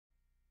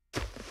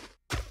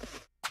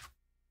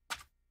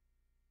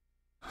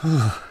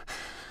The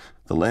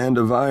land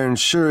of iron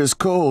sure is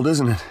cold,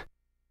 isn't it?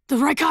 The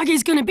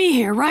Raikage's gonna be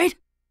here, right?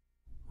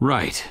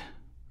 Right.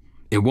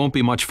 It won't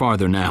be much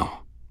farther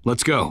now.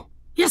 Let's go.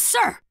 Yes,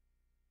 sir!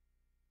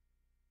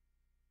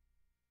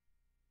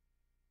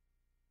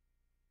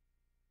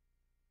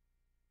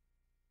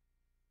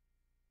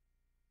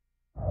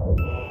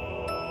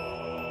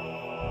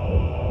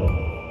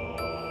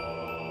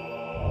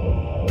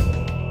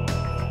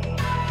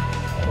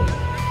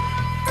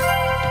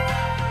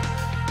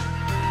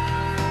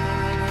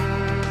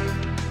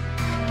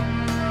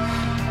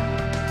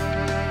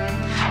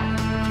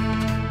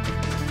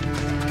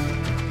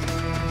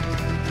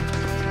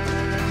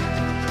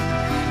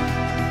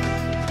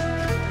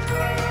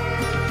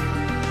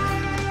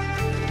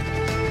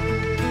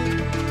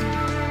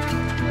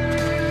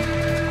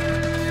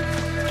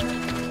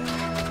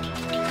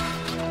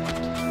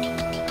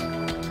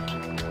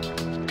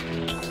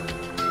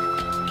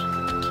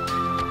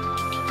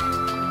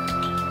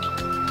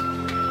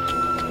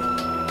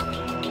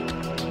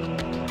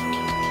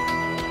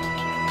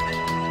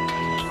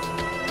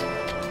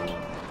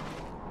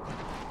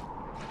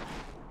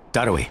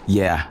 Darui.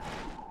 Yeah.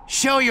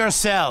 Show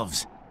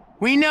yourselves!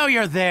 We know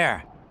you're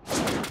there!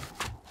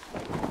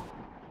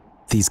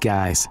 These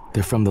guys,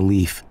 they're from the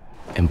Leaf.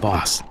 And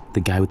boss, the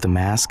guy with the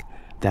mask,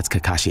 that's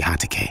Kakashi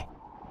Hatake.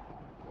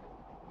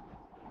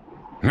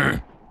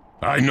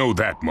 I know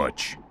that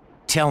much.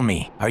 Tell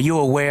me, are you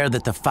aware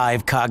that the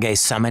Five Kage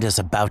Summit is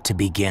about to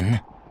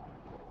begin?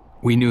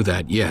 We knew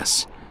that,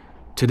 yes.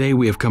 Today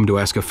we have come to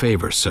ask a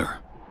favor, sir.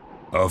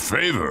 A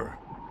favor?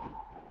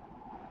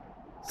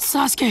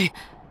 Sasuke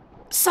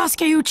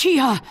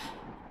Uchiha,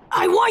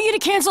 I want you to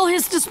cancel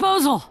his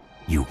disposal.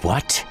 You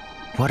what?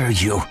 What are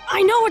you?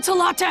 I know it's a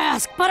lot to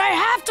ask, but I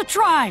have to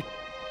try.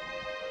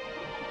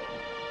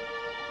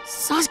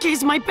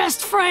 Sasuke's my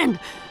best friend.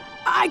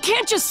 I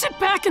can't just sit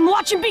back and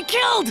watch him be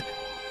killed.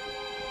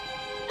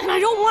 And I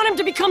don't want him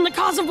to become the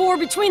cause of war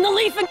between the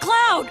Leaf and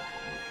Cloud.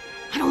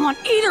 I don't want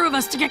either of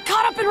us to get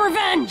caught up in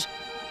revenge.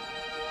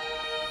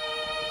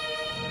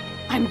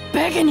 I'm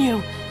begging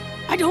you.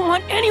 I don't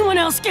want anyone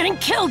else getting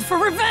killed for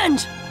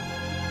revenge.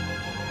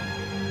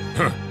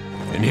 Huh.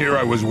 And here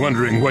I was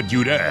wondering what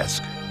you'd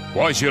ask.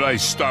 Why should I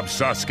stop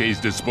Sasuke's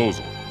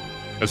disposal?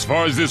 As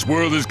far as this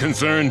world is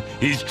concerned,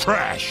 he's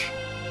trash.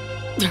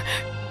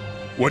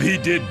 What he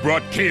did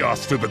brought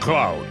chaos to the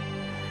Cloud.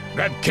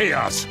 That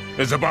chaos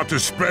is about to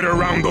spread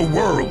around the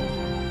world.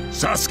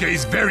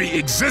 Sasuke's very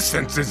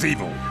existence is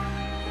evil.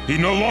 He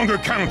no longer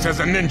counts as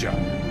a ninja.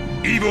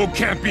 Evil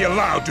can't be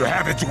allowed to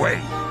have its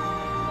way.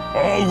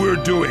 All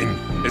we're doing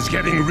is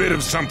getting rid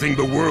of something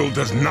the world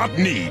does not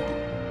need.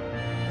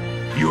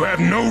 You have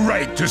no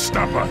right to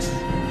stop us.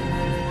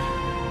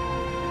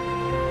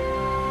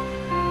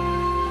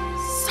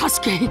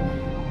 Sasuke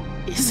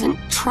isn't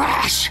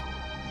trash.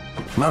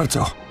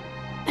 Naruto.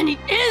 And he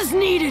is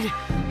needed.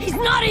 He's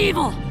not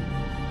evil.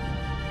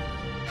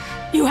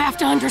 You have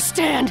to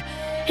understand.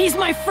 He's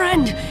my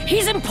friend.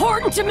 He's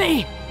important to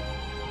me.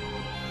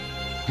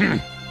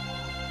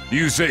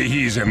 You say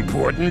he's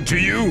important to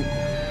you?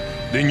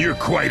 Then you're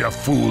quite a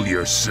fool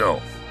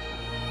yourself.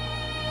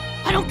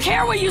 I don't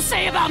care what you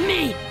say about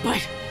me,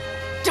 but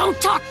don't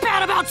talk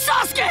bad about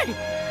Sasuke!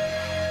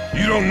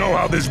 You don't know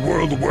how this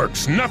world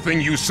works.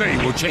 Nothing you say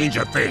will change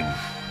a thing.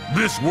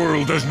 This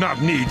world does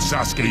not need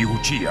Sasuke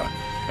Uchiha,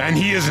 and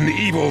he is an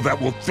evil that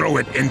will throw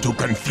it into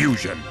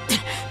confusion.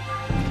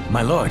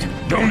 My lord.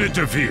 Don't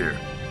interfere.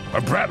 A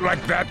brat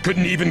like that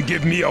couldn't even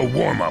give me a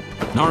warm-up.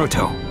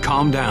 Naruto,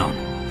 calm down.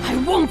 I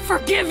won't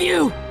forgive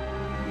you!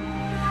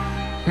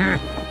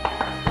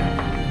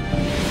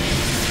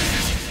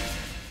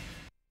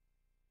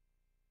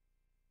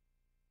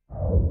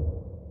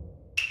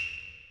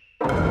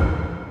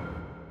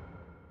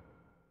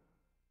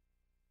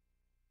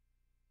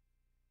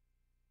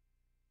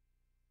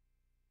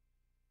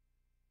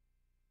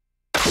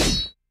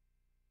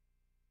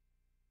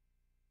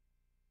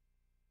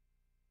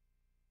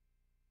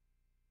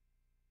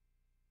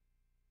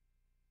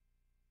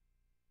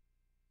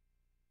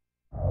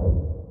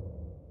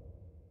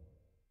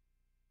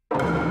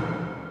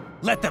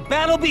 Let the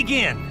battle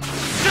begin!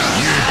 You're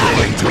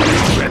going to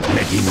regret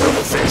making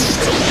a fist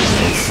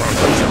in front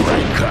of the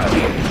Raikage.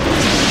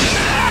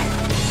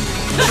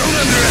 Don't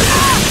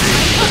underestimate me.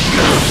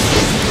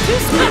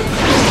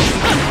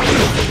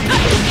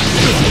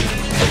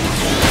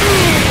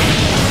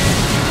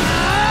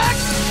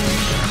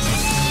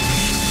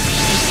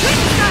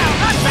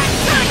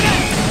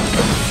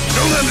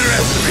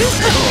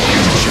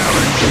 You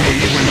challenged me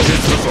when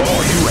this was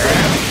all you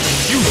had.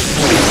 You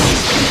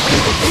fool!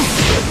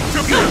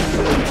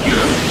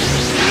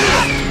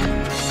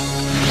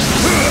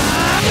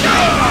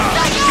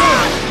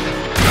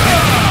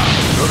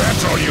 So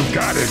that's all you've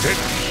got, is it?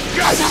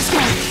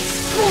 Sasuke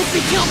won't be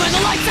killed by the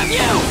likes of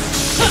you!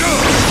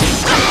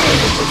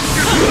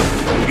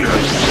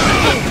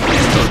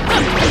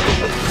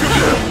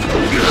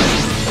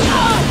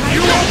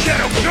 You won't get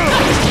him!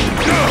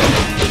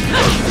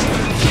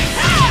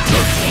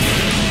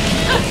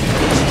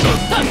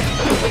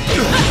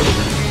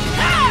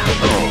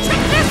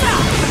 Check this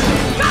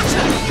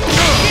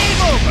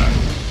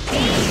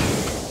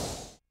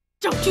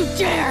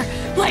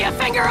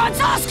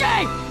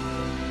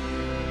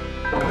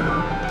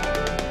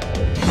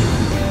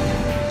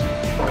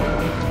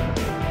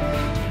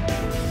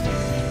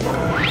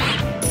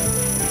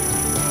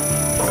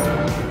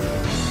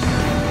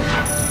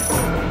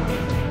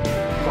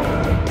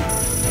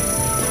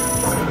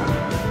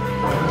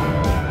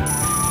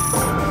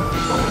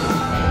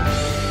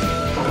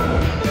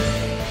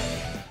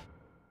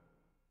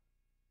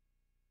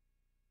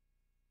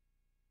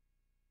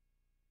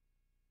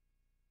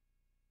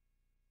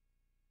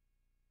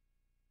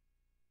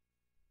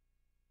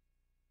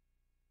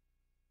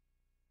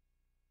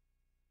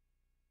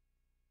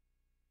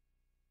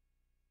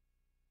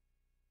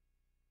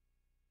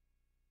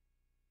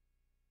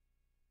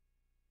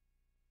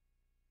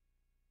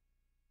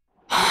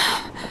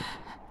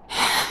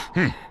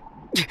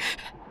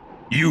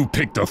You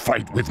picked a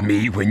fight with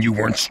me when you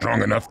weren't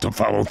strong enough to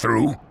follow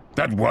through?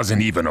 That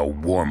wasn't even a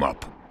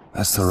warm-up.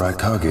 That's the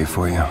Raikage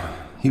for you.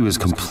 He was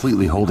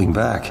completely holding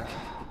back.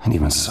 And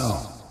even so...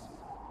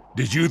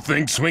 Did you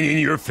think swinging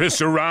your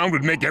fists around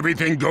would make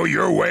everything go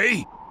your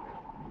way?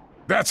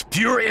 That's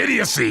pure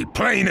idiocy,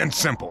 plain and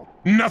simple.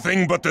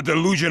 Nothing but the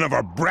delusion of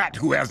a brat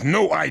who has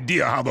no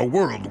idea how the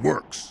world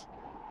works.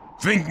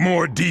 Think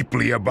more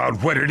deeply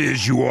about what it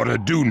is you ought to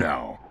do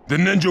now. The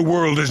ninja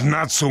world is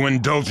not so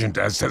indulgent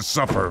as to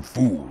suffer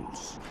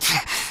fools.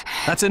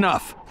 That's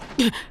enough.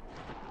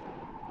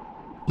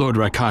 Lord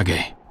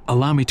Raikage,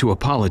 allow me to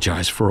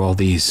apologize for all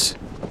these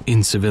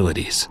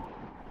incivilities.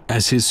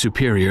 As his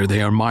superior,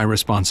 they are my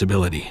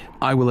responsibility.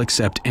 I will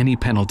accept any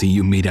penalty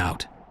you mete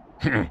out.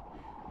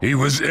 He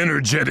was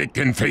energetic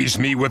and faced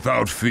me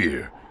without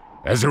fear.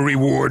 As a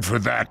reward for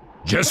that,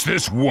 just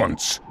this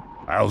once,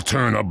 I'll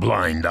turn a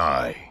blind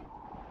eye.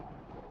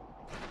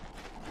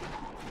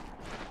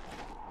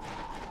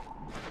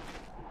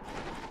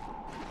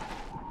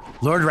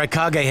 Lord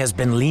Raikage has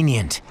been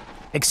lenient.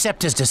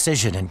 Accept his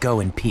decision and go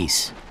in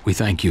peace. We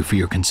thank you for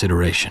your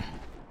consideration.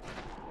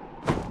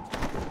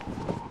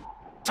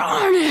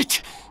 Darn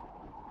it!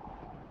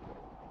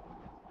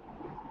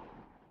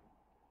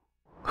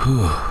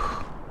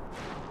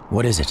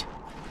 What is it?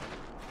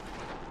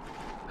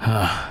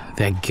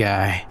 That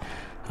guy.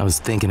 I was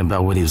thinking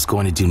about what he was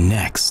going to do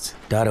next.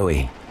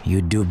 Darui,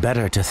 you'd do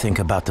better to think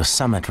about the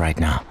summit right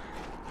now.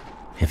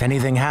 If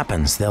anything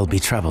happens, there'll be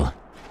trouble.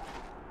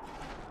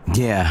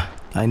 Yeah,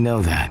 I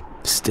know that.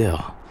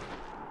 Still.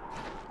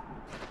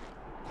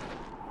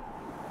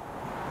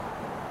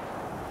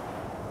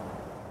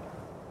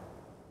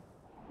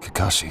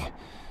 Kakashi,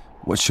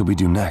 what should we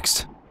do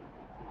next?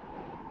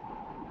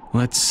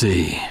 Let's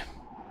see.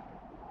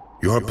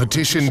 Your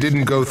petition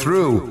didn't go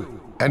through,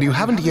 and you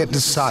haven't yet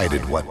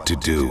decided what to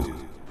do.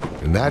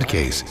 In that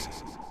case,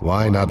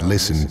 why not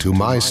listen to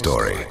my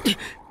story?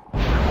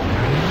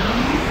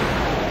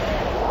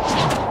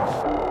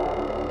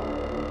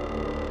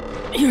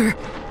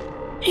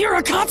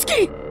 You're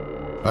Akatsuki?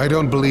 I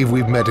don't believe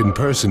we've met in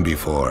person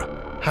before,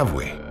 have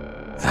we?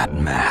 That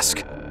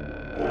mask.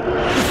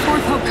 The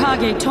fourth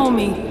Hokage told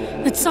me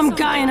that some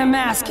guy in a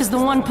mask is the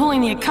one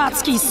pulling the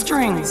Akatsuki's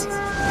strings.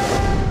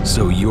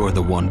 So you're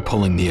the one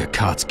pulling the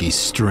Akatsuki's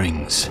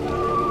strings.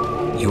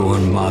 You're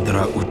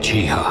Madara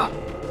Uchiha.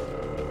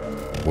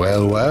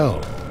 Well,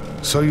 well.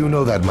 So you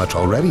know that much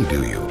already,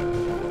 do you?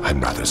 I'm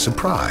rather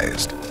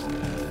surprised.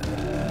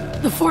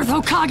 The fourth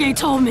Hokage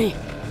told me.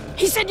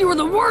 He said you were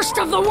the worst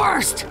of the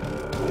worst.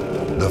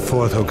 The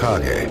fourth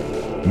Hokage,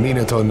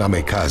 Minato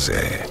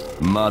Namikaze.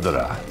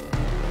 Madara.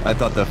 I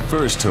thought the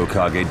first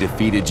Hokage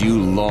defeated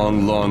you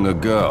long, long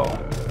ago.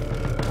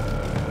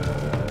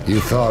 You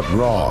thought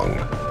wrong.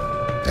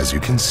 As you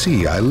can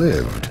see, I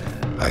lived.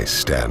 I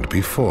stand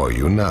before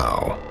you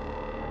now.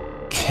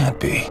 Can't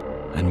be.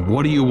 And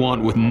what do you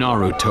want with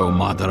Naruto,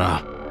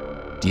 Madara?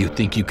 Do you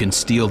think you can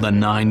steal the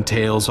Nine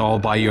Tails all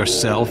by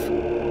yourself?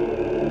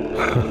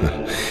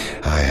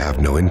 I have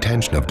no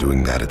intention of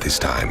doing that at this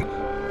time.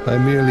 I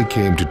merely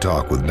came to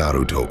talk with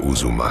Naruto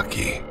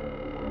Uzumaki.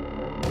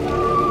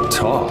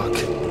 Talk?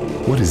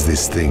 What is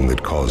this thing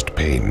that caused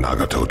Pain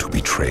Nagato to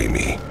betray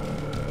me?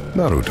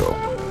 Naruto,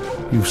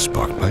 you've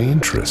sparked my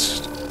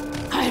interest.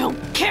 I don't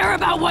care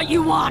about what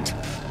you want.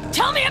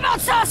 Tell me about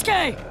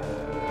Sasuke!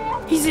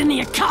 He's in the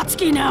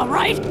Akatsuki now,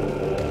 right?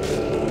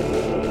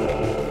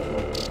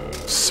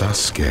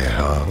 Sasuke,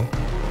 huh?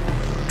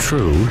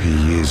 True,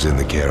 he is in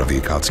the care of the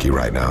Akatsuki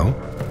right now,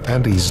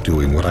 and he's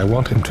doing what I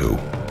want him to.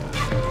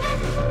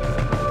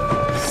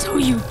 So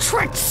you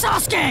tricked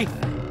Sasuke!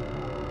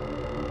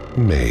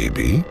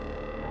 Maybe.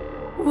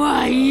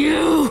 Why,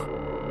 you...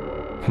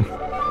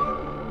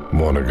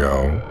 Wanna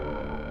go?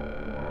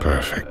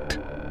 Perfect.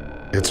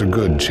 It's a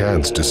good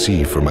chance to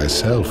see for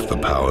myself the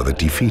power that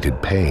defeated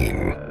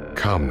Pain.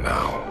 Come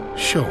now,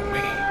 show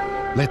me.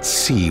 Let's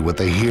see what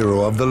the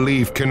hero of the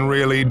leaf can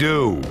really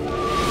do.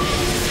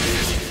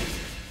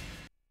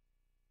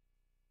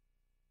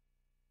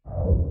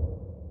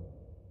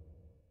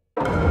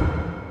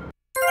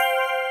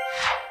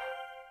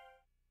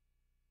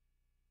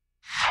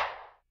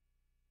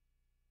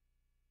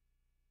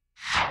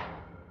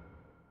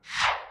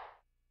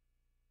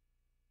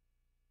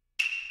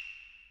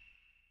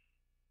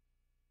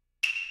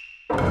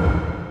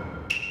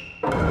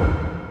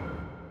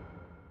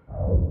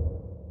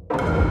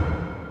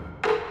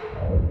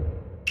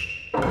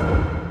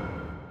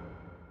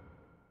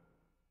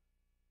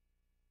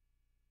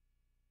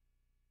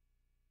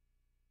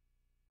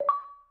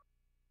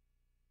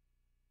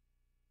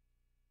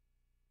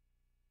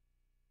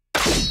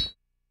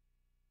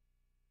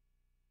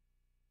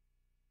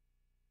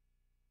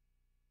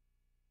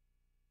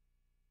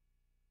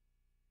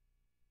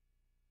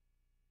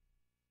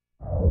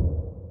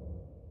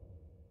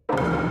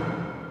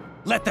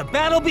 Let the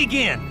battle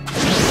begin!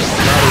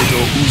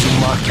 Naruto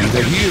Uzumaki,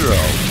 the hero.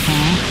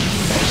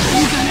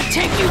 I'm gonna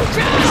take you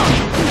down!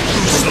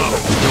 Slow.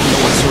 You don't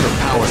know what sort of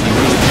power he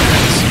really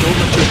has. Don't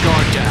let your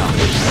guard down.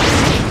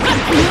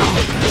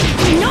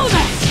 I know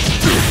that!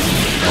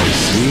 I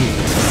see.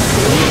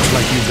 Looks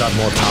like you've got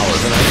more power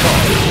than I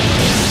thought.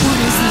 What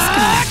is this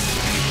guy?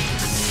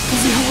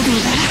 Is he holding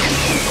back?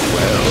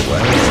 Well,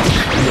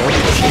 you're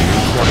pushing me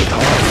quite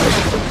hard.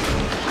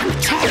 I'm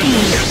attacking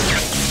him.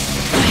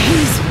 But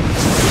he's...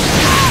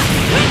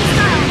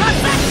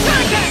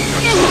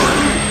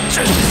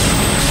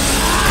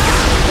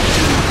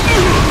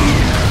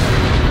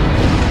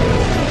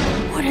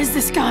 What is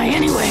this guy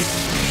anyway?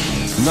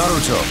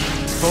 Naruto,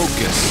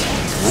 focus.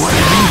 What are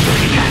you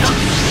looking at?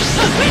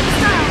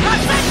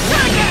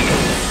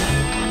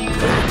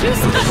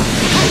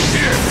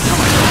 Here, come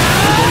on.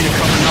 We're going to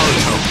cover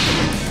Naruto.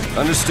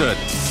 Understood.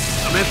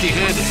 I'm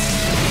empty-handed.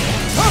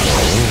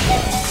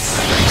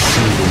 I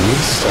see the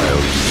wood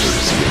style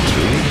users here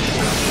too.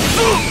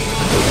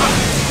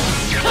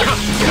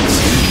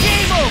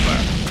 Game over!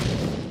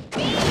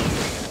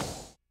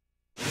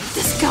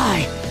 This guy,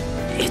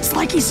 it's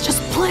like he's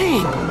just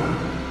playing.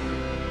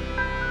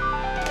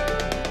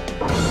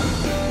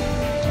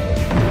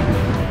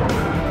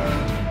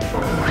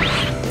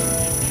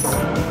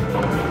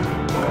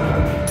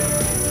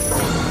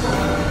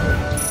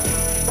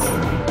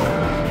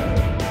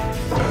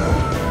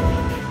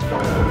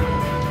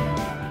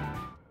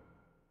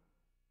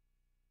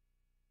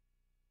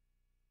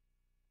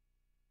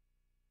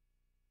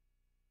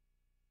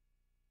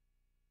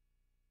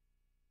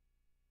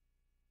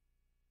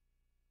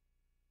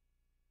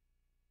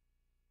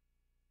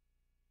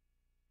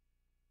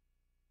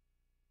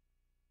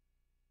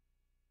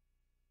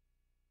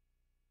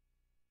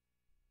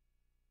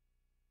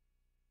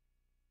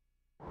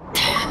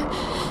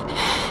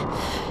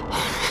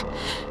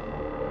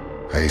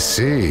 I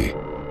see.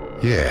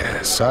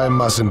 Yes, I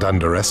mustn't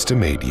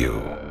underestimate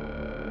you.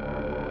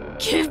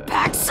 Give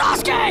back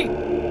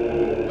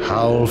Sasuke!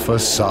 Howl for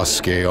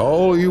Sasuke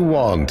all you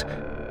want,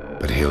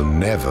 but he'll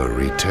never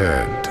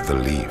return to the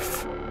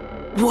leaf.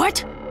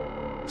 What?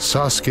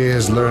 Sasuke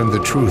has learned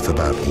the truth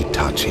about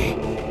Itachi.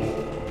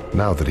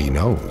 Now that he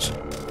knows,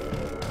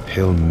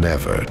 he'll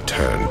never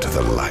turn to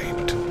the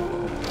light.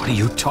 What are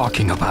you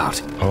talking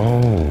about?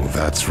 Oh,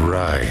 that's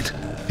right.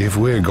 If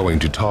we're going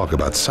to talk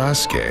about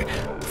Sasuke,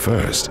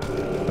 first,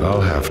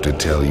 I'll have to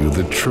tell you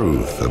the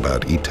truth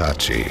about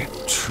Itachi.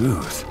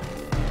 Truth?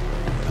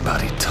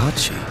 About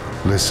Itachi?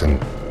 Listen,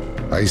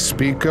 I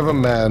speak of a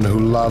man who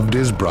loved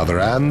his brother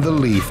and the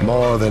leaf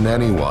more than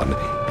anyone,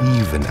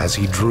 even as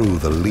he drew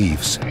the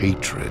leaf's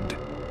hatred.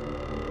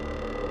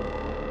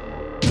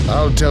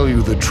 I'll tell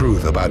you the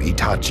truth about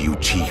Itachi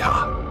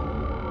Uchiha.